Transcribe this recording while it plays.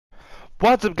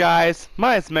What's up guys,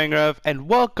 my name's Mangrove and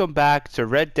welcome back to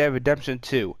Red Dead Redemption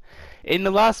 2. In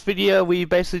the last video we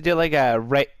basically did like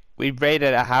we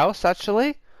raided a house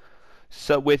actually.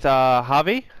 So with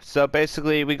Javi. So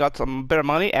basically we got some bit of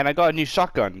money and I got a new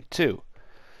shotgun too.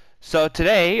 So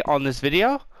today on this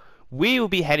video we will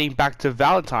be heading back to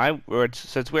Valentine,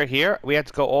 since we're here we have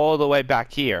to go all the way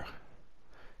back here.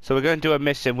 So we're gonna do a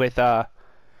mission with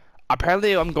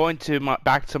apparently I'm going to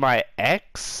back to my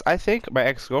ex, I think, my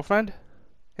ex-girlfriend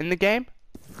in the game.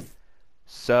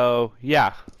 So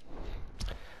yeah.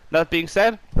 That being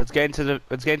said, let's get into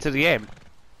the game.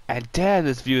 And damn,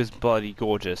 this view is bloody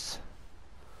gorgeous.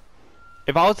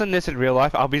 If I was in this in real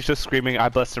life, I'll be just screaming, "I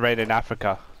bless the rain in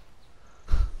Africa."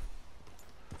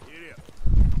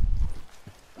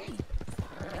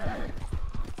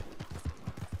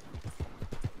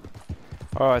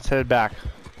 Alright, let's head back.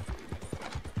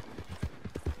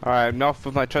 Alright, I'm off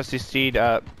with my trusty steed,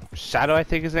 Shadow, I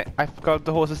think his name. I forgot what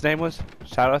the horse's name was.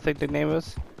 Shadow, I think the name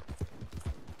was.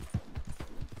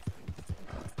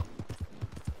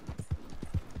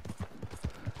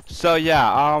 So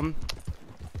yeah,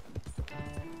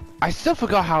 I still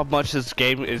forgot how much this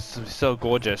game is so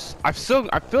gorgeous. I feel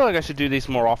like I should do these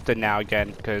more often now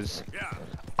again, because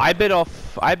I've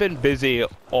been busy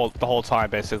the whole time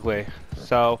basically.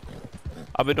 So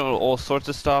I've been doing all sorts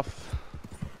of stuff.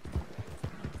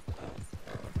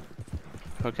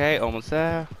 Okay, almost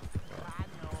there.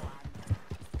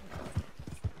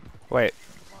 Wait.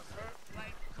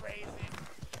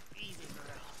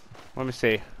 Let me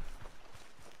see.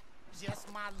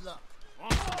 Just my luck.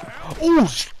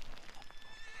 Oh!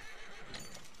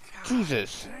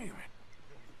 Jesus.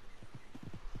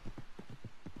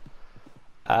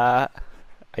 Are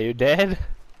you dead?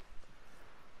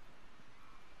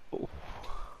 Ooh.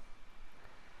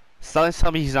 Something's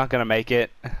telling me he's not gonna make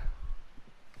it.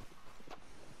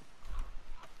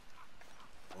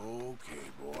 Okay,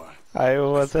 boy. I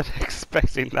wasn't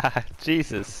expecting that.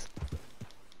 Jesus.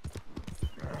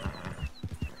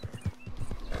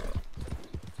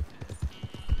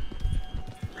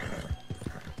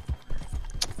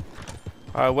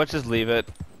 Alright, let's just leave it.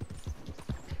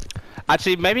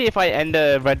 Actually, maybe if I end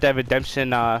Red Dead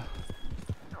Redemption,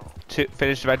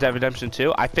 finish Red Dead Redemption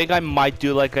 2, I think I might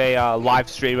do like a live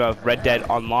stream of Red Dead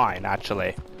Online,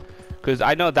 actually. Because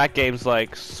I know that game's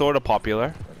like sort of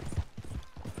popular.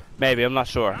 Maybe, I'm not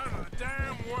sure.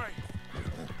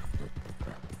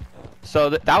 So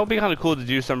that would be kind of cool to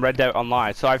do some Red Dead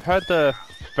Online. So I've heard the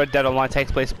Red Dead Online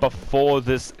takes place before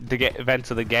the events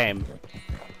of the game.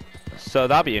 So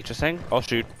that'll be interesting. Oh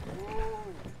shoot.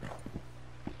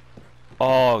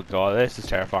 Oh god, this is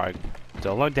terrifying.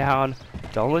 Don't look down.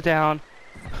 Don't look down.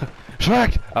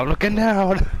 Shrek! I'm looking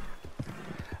down!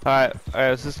 Alright,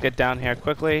 let's just get down here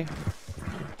quickly.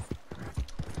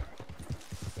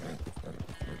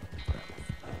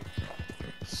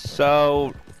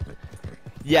 So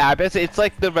yeah, basically it's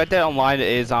like the Red Dead Online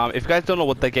is if you guys don't know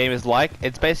what the game is like,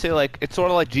 it's basically like it's sort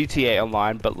of like GTA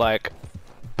Online, but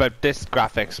this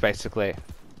graphics basically.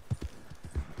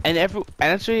 And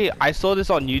actually I saw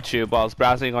this on YouTube while I was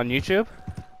browsing on YouTube.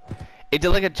 It did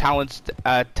like a challenge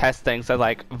test thing, so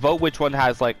like vote which one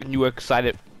has like you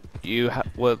excited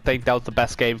will think that was the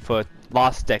best game for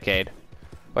last decade,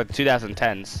 like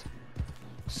 2010s.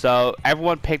 So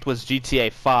everyone picked was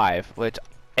GTA 5, which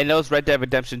and it was Red Dead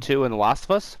Redemption 2 and The Last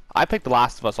of Us. I picked The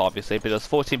Last of Us obviously, but it was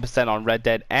 14% on Red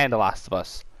Dead and The Last of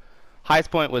Us.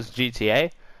 Highest point was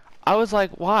GTA. I was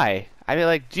like, why? I mean,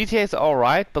 like, GTA is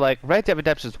alright, but like, Red Dead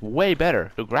Redemption is way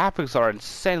better. The graphics are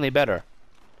insanely better.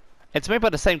 It's made by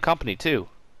the same company, too.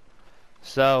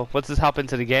 So, let's just hop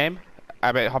into the game.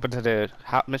 I mean, hop into the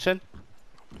mission.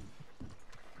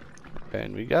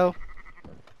 And we go.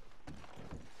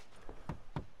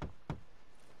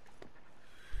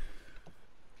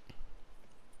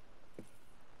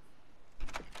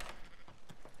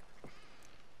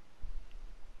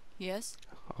 Yes?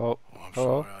 Oh, I'm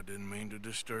sorry, I didn't mean to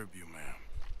disturb you, ma'am.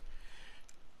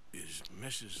 Is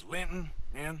Mrs. Linton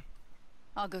in?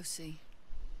 I'll go see.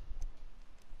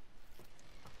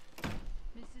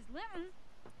 Mrs. Linton,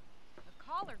 a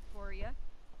caller for you.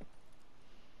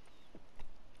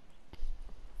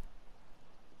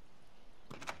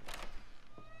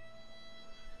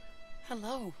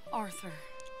 Hello, Arthur.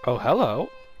 Oh, hello.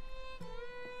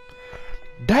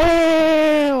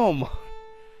 Damn!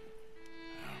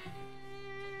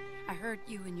 I heard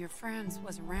you and your friends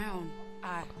was around.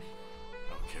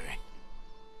 Okay.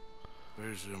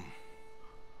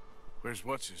 Where's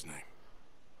what's his name?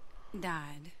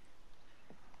 Died.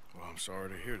 Well, I'm sorry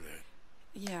to hear that.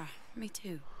 Yeah, me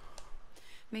too.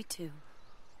 Me too.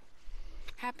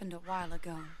 Happened a while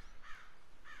ago.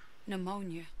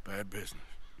 Pneumonia. Bad business.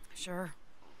 Sure.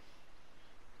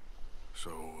 So,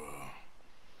 well,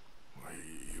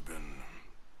 you've been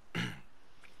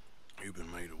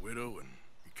made a widow and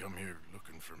you come here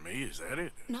looking for me, is that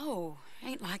it? No,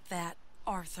 ain't like that,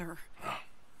 Arthur.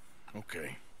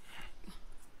 Okay.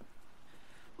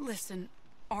 Listen,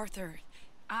 Arthur,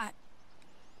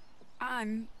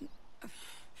 I'm...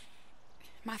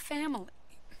 my family.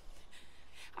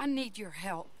 I need your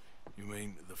help. You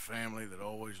mean the family that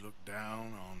always looked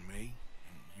down on me?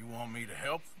 You want me to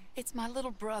help? It's my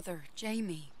little brother,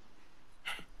 Jamie.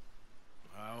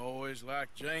 I always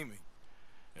liked Jamie,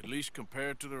 at least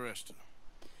compared to the rest of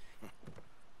them.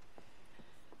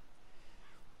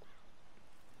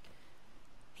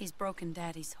 He's broken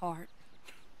Daddy's heart.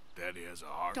 Daddy has a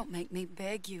heart. Don't make me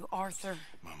beg you, Arthur.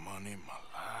 My money, my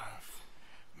life,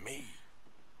 me.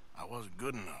 I wasn't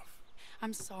good enough.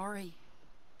 I'm sorry.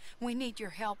 We need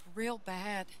your help real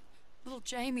bad. Little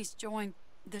Jamie's joined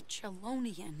the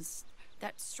Chelonians,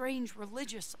 that strange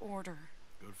religious order.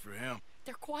 Good for him.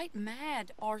 They're quite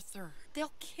mad, Arthur.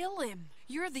 They'll kill him.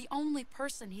 You're the only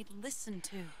person he'd listen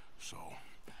to. So,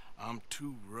 I'm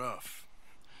too rough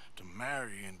to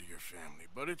marry into your family,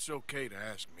 but it's okay to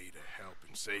ask me to help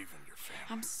in saving your family.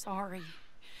 I'm sorry.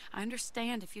 I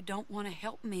understand if you don't want to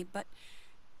help me, but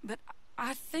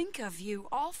I think of you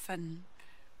often.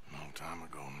 Long time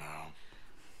ago now.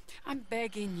 I'm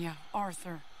begging you,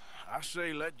 Arthur. I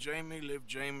say let Jamie live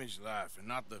Jamie's life and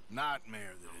not the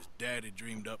nightmare that his daddy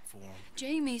dreamed up for him.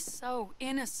 Jamie's so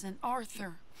innocent,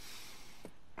 Arthur.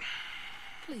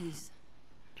 Please,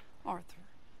 Arthur.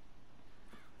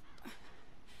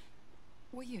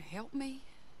 Will you help me?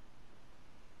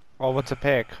 Oh, what's a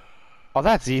pick? Oh,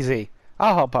 that's easy.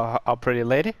 I'll help a pretty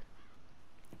lady.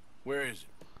 Where is it?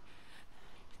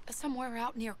 Somewhere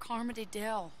out near Carmody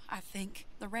Dell, I think.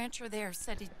 The rancher there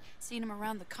said he'd seen him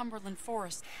around the Cumberland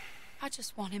Forest. I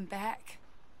just want him back,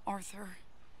 Arthur.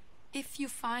 If you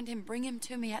find him, bring him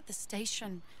to me at the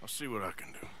station. I'll see what I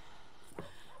can do.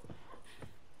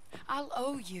 I'll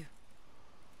owe you.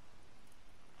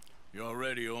 You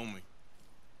already owe me.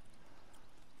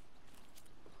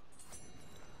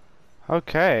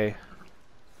 Okay.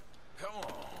 Come on,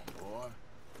 boy.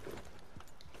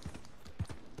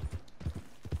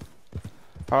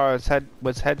 Alright,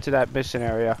 let's head to that mission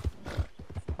area.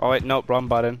 Oh wait, nope, wrong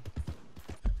button.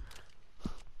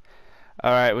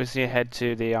 Alright, we just need to head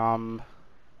to the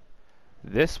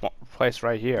this place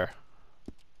right here.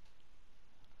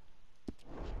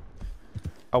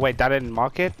 Oh wait, that didn't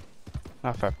mark it?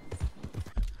 Not fair.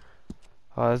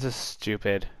 Oh, this is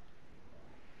stupid.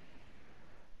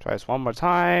 Try this one more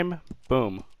time.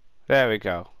 Boom. There we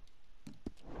go.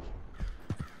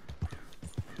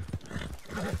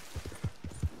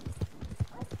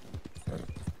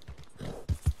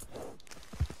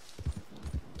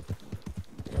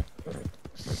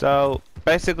 So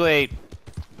basically,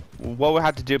 what we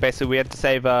had to do, we had to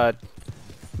save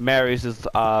Mary's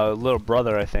little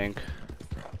brother, I think,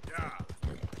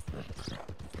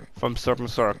 from some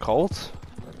sort of cult.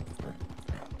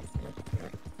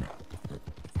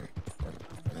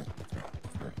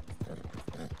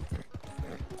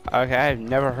 Okay, I've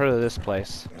never heard of this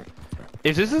place.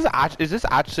 Is this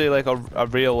actually like a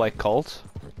real like cult?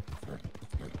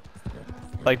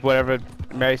 Like whatever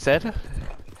Mary said?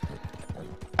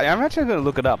 I'm actually gonna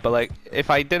look it up, but like if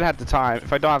I don't have the time,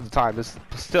 just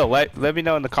still let me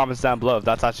know in the comments down below if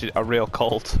that's actually a real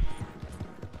cult.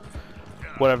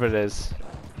 Whatever it is.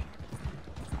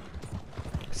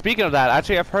 Speaking of that,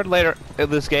 actually I've heard later in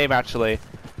this game actually,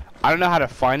 I don't know how to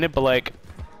find it, but like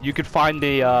you could find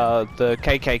the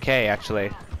KKK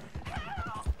actually.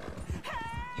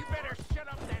 You better shut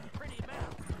up that pretty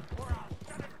mouth, or I'll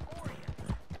shut it for you.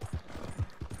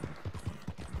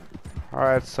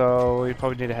 Alright, so we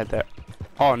probably need to head there.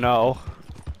 Oh no.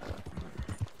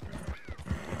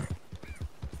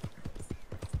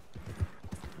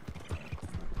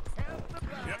 Help the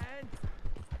blind.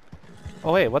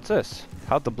 Oh wait, what's this?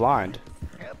 Help the blind.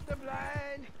 Help the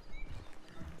blind.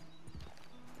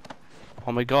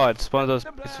 Oh my god, it's one of those.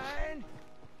 The blind.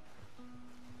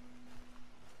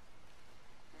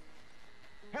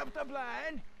 Help the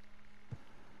blind.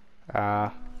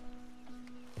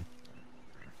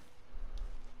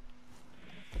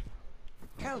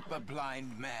 Help a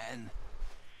blind man.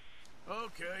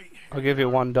 Okay. I'll give you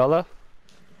 $1.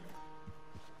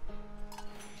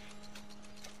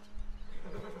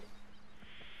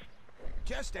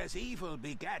 Just as evil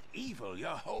begat evil your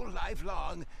whole life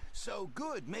long, so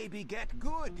good may beget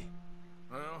good.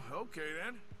 Well, okay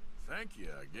then. Thank you,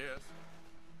 I guess.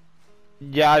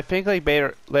 Yeah, I think like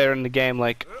later in the game,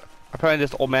 like apparently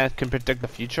this old man can predict the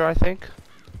future, I think.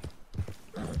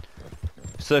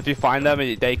 So if you find them,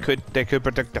 they could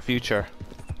predict the future.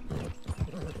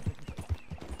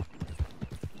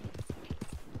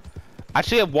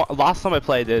 Actually, last time I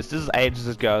played this is ages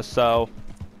ago. So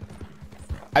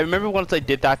I remember once I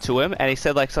did that to him, and he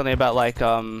said like something about like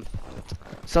something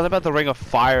about the Ring of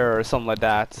Fire or something like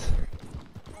that.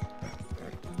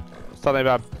 Something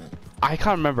about I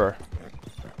can't remember.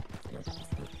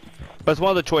 But it's one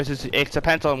of the choices. It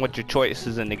depends on what your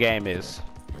choices in the game is.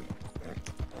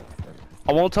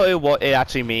 I won't tell you what it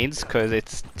actually means because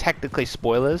it's technically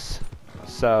spoilers.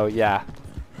 So yeah.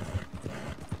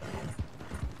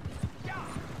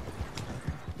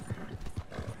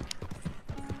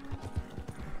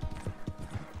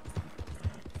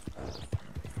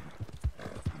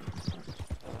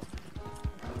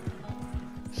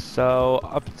 So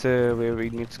up to where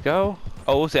we need to go.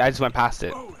 Oh, see, I just went past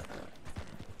it. All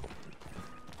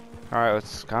right,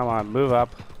 let's come on, move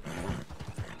up.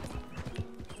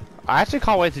 I actually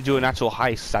can't wait to do an actual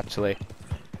heist, actually,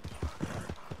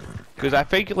 because I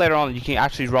think later on you can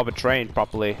actually rob a train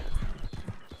properly.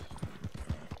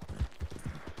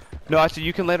 No, actually,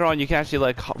 you can later on. You can actually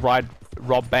like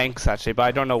rob banks actually, but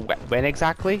I don't know when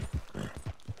exactly.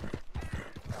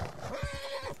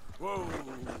 Whoa,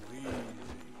 easy.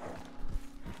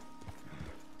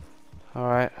 All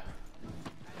right.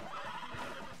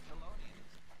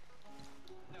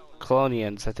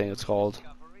 Colonians, I think it's called.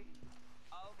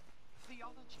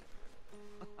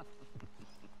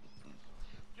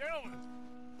 Gentlemen,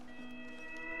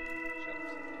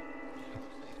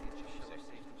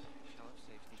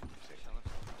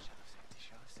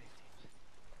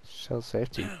 Shell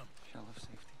safety. can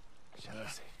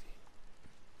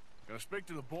I speak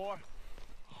to the boy?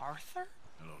 Arthur?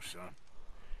 Hello, son.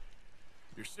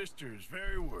 Your sister is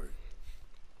very worried.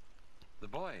 The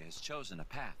boy has chosen a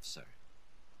path, sir.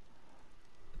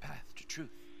 The path to truth.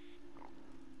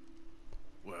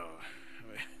 Well,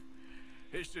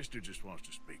 his sister just wants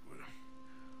to speak with him.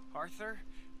 Arthur,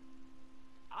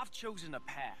 I've chosen a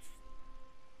path.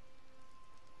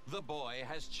 The boy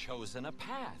has chosen a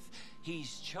path.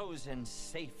 He's chosen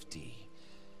safety.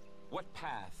 What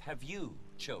path have you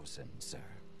chosen, sir?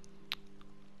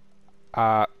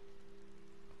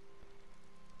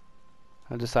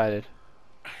 Undecided.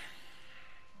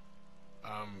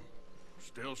 I'm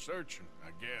still searching, I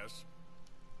guess.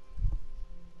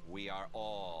 We are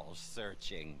all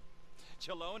searching.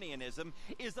 Chelonianism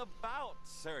is about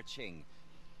searching.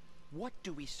 What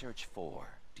do we search for,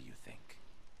 do you think?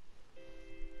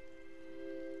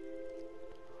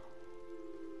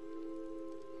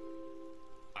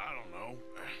 I don't know.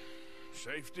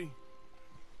 Safety?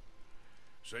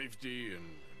 Safety and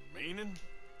meaning?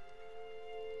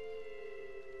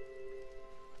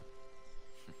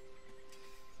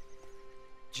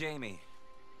 Jamie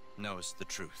knows the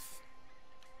truth.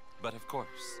 But of course,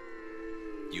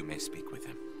 you may speak with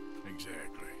him.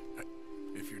 Exactly.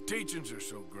 If your teachings are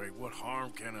so great, what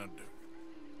harm can I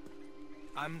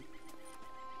do?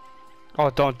 Oh,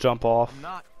 don't jump off.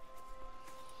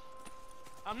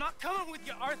 I'm not coming with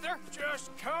you, Arthur.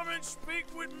 Just come and speak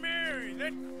with Mary.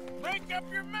 Then make up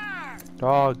your mind.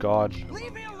 Oh God.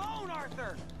 Leave me alone,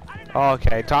 Arthur.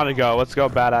 Okay, time to go. Let's go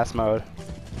badass mode.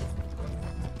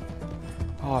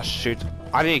 Oh shoot.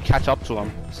 I need to catch up to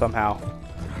him somehow.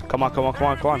 Come on, come on, come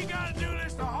on, come on. We gotta do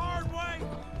this the hard way.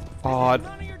 Oh, None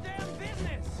of your damn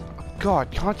business. God,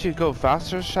 can't you go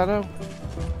faster, Shadow?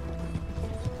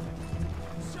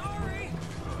 Sorry.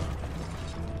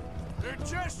 They're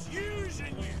just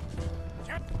using you.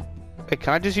 Hey,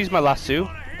 can I just use my lasso?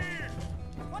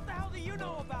 What the hell do you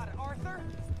know about it, Arthur?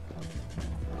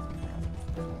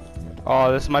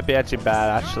 Oh, this might be actually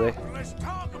bad, actually. Let's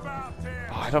talk about this.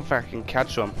 Oh, I don't think I can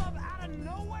catch him. Out of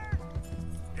nowhere?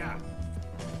 Yeah.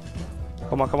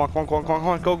 Come on, come on, come on, come on, come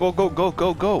on, go, go, go, go,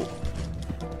 go, go.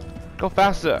 Go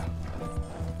faster.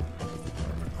 For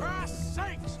Christ's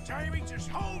sakes, Jamie, just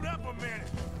hold up a minute.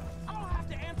 I don't have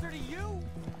to answer to you.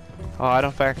 Oh, I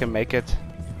don't think I can make it.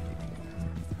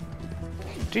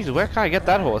 Jesus, where can I get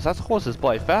that horse? That horse is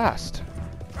bloody fast.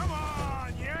 Come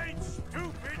on, you ain't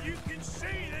stupid. You can see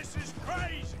this is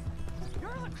crazy.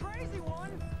 You're the crazy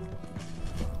one.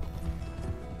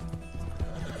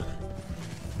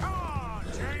 Come on,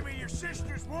 Jamie. Your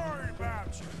sister's worried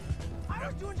about you. I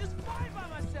was doing just fine by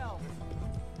myself.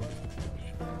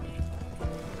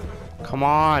 Come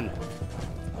on.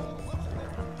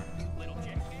 Little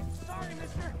jackass. Sorry,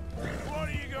 mister. What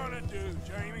are you gonna do,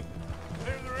 Jamie?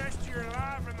 Live the rest of your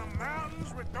life in the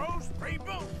mountains with those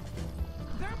people?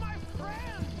 They're my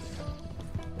friends.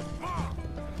 Come on.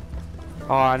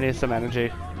 Oh, I need some energy.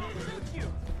 Shoot you.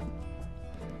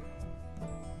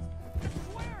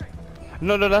 Swearing.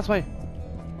 No, no, that's my...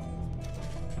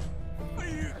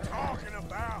 talking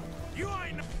about? You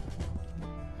ain't no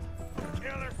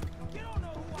killer. You don't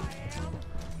know who I am.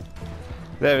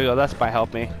 There we go. That's by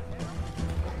help me.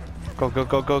 Go, go,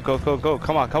 go, go, go, go, go.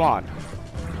 Come on, come on.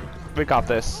 We got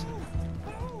this.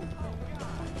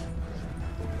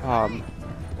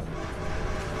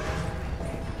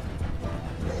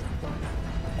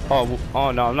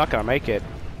 Oh no, I'm not gonna make it.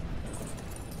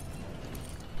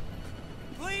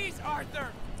 Please, Arthur.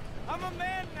 I'm a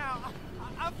man now.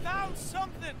 I found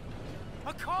something.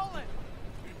 A calling.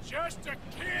 You're just a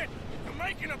kid. You're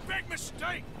making a big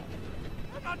mistake.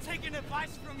 I'm not taking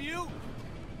advice from you.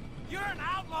 You're an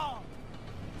outlaw.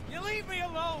 You leave me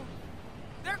alone.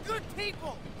 They're good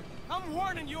people. I'm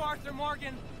warning you, Arthur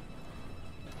Morgan.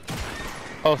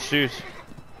 Oh shoot.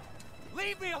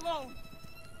 Leave me alone.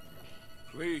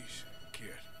 Please, kid.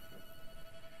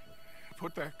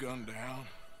 Put that gun down.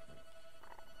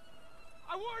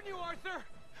 I warn you, Arthur.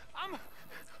 I'm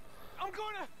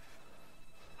gonna...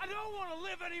 I don't want to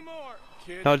live anymore.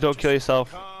 Kid, No, don't kill just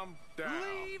yourself. Calm down.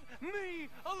 Leave me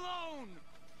alone.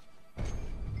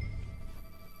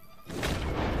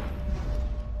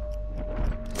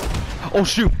 Oh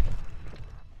shoot.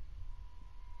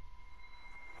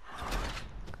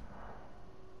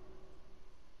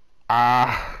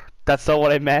 That's not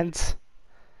what I meant.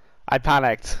 I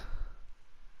panicked.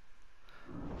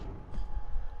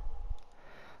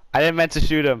 I didn't meant to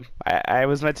shoot him. I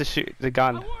was meant to shoot the I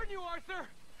gun. warn you, Arthur.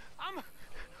 I'm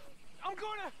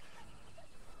gonna...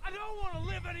 I don't want to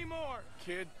live anymore.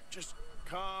 Kid, just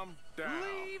calm down.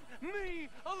 Leave me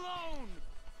alone.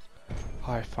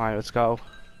 Alright, fine, let's go.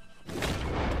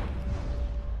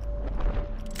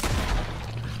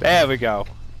 There we go.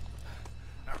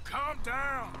 Now calm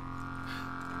down.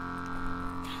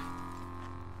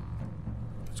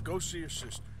 Let's go see your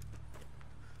sister.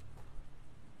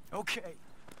 Okay.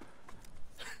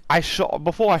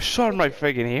 Before I shot him right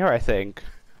friggin' here, I think.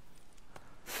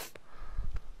 It's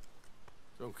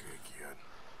okay,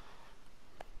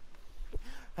 kid.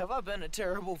 Have I been a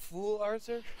terrible fool,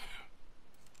 Arthur?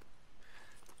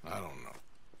 I don't know.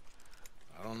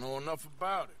 I don't know enough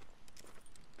about it.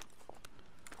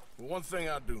 But one thing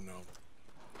I do know.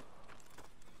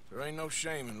 There ain't no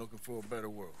shame in looking for a better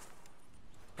world.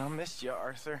 I missed you,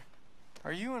 Arthur.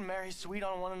 Are you and Mary sweet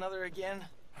on one another again?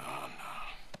 Oh,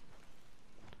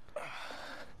 no.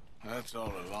 That's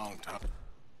all a long time.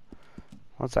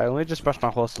 One second, let me just brush my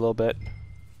horse a little bit.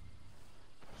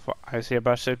 I see I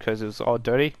brushed it because it was all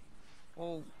dirty.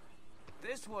 Well,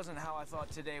 this wasn't how I thought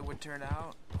today would turn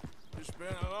out. It's been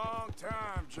a long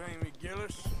time, Jamie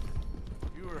Gillis.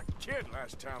 You were a kid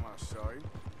last time I saw you.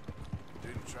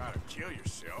 Didn't try to kill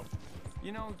yourself.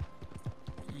 You know,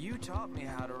 you taught me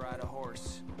how to ride a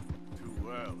horse. Too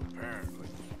well, apparently.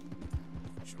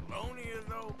 Chelonia,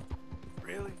 though?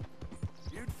 Really?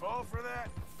 You'd fall for that?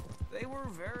 They were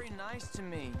very nice to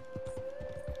me.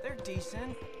 They're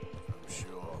decent. I'm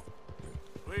sure.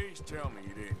 Please tell me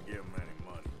you didn't give them any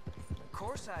money. Of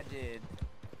course I did.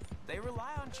 They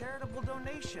rely on charitable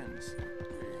donations.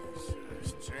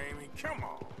 Jesus, Jamie, come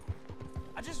on.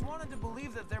 I just wanted to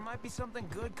believe that there might be something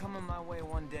good coming my way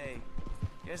one day.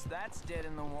 Guess that's dead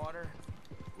in the water.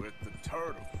 With the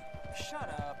turtle. Shut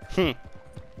up.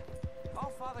 All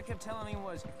Father kept telling me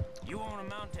was, you won't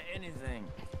amount to anything.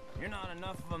 You're not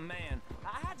enough of a man.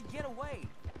 I had to get away.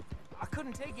 I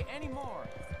couldn't take it anymore.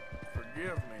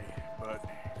 Forgive me, but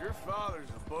your father's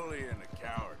a bully and a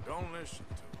coward. Don't listen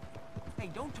to him. Hey,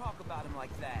 don't talk about him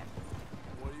like that.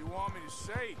 What do you want me to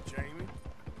say, Jamie?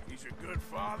 He's a good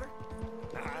father?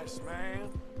 Nice man?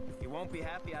 He won't be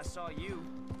happy I saw you.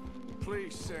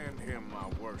 Please send him my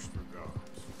worst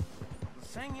regards. The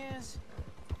thing is,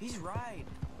 he's right.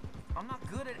 I'm not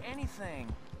good at anything.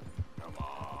 Come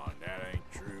on, that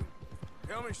ain't true.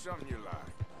 Tell me something you like.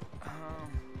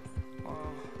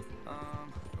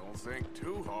 Don't think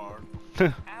too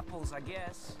hard. Apples, I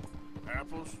guess.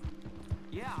 Apples?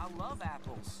 Yeah, I love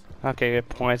apples. Okay, good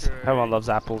point. Okay. Everyone loves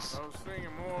apples. I was thinking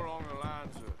more along the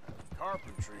lines of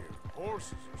carpentry or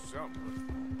horses or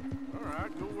something. All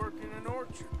right, go work in an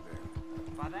orchard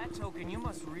then. By that token, you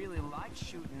must really like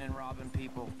shooting and robbing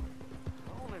people.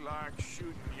 I only like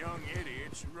shooting young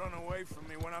idiots who run away from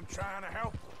me when I'm trying to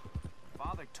help them.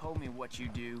 Father told me what you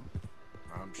do.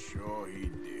 I'm sure he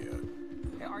did.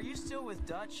 Hey, are you still with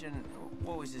Dutch and...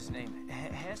 what was his name?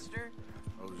 Hester?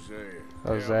 Hosea.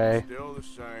 Jose. Yeah, still the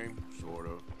same, sort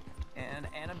of. And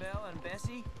Annabelle and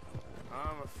Bessie?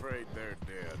 I'm afraid they're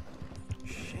dead.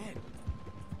 Shit.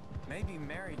 Maybe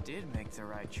Mary did make the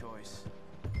right choice.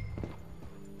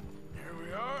 Here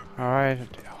we are. Alright,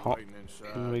 Waiting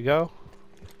inside. here we go.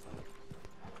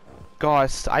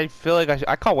 Guys, I feel like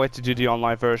I can't wait to do the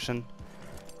online version.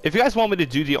 If you guys want me to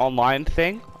do the online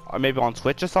thing, or maybe on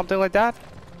Twitch or something like that,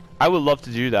 I would love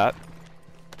to do that.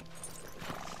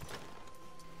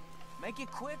 Make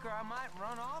it quick or I might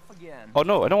run off again. Oh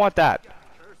no, I don't want that.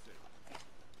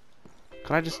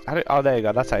 Can I just... oh, there you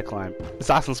go. That's how I climb.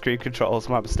 Assassin's Creed controls.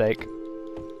 My mistake.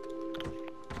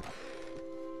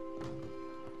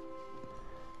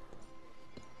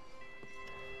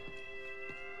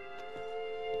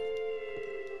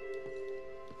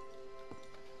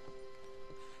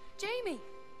 Jamie!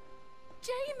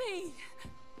 Jamie!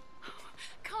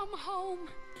 Come home.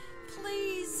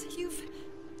 Please,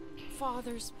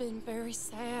 Father's been very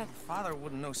sad. Father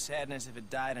wouldn't know sadness if it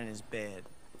died in his bed.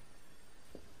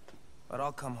 But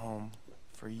I'll come home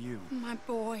for you. My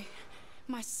boy.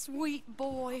 My sweet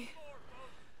boy.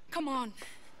 Come on.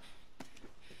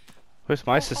 Wish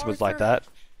my sister was like that.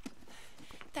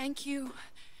 Thank you.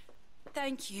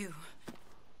 Thank you.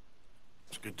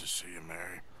 It's good to see you,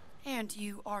 Mary. And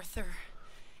you, Arthur.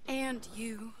 And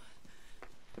you.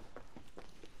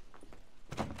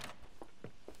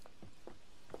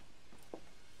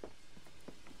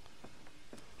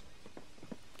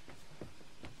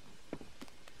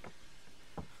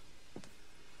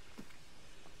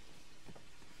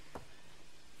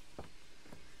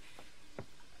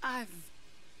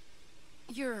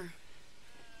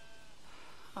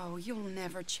 Oh, you'll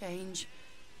never change.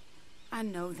 I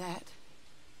know that.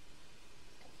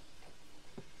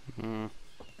 Hmm.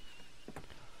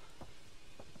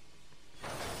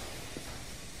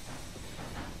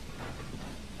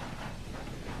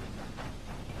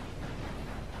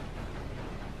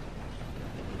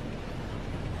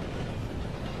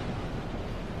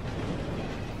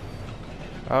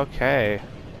 Okay.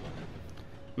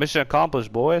 Mission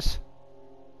accomplished, boys.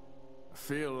 I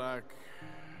feel like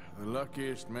the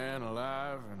luckiest man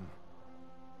alive, and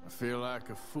I feel like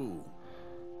a fool.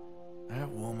 That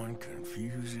woman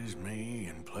confuses me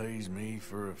and plays me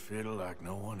for a fiddle like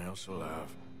no one else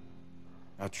alive.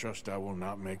 I trust I will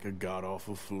not make a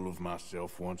god-awful fool of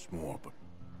myself once more, but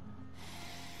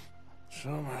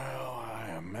somehow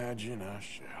I imagine I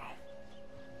shall.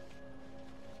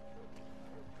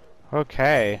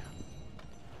 Okay.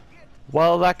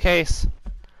 Well, in that case,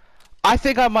 I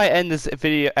think I might end this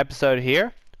video episode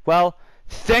here. Well,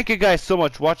 thank you guys so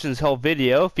much for watching this whole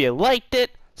video. If you liked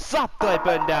it, slap the like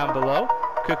button down below.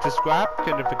 Click subscribe,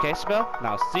 click the notification bell, and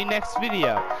I'll see you next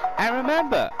video. And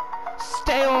remember,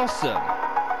 stay awesome.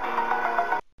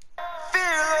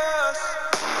 Fearless.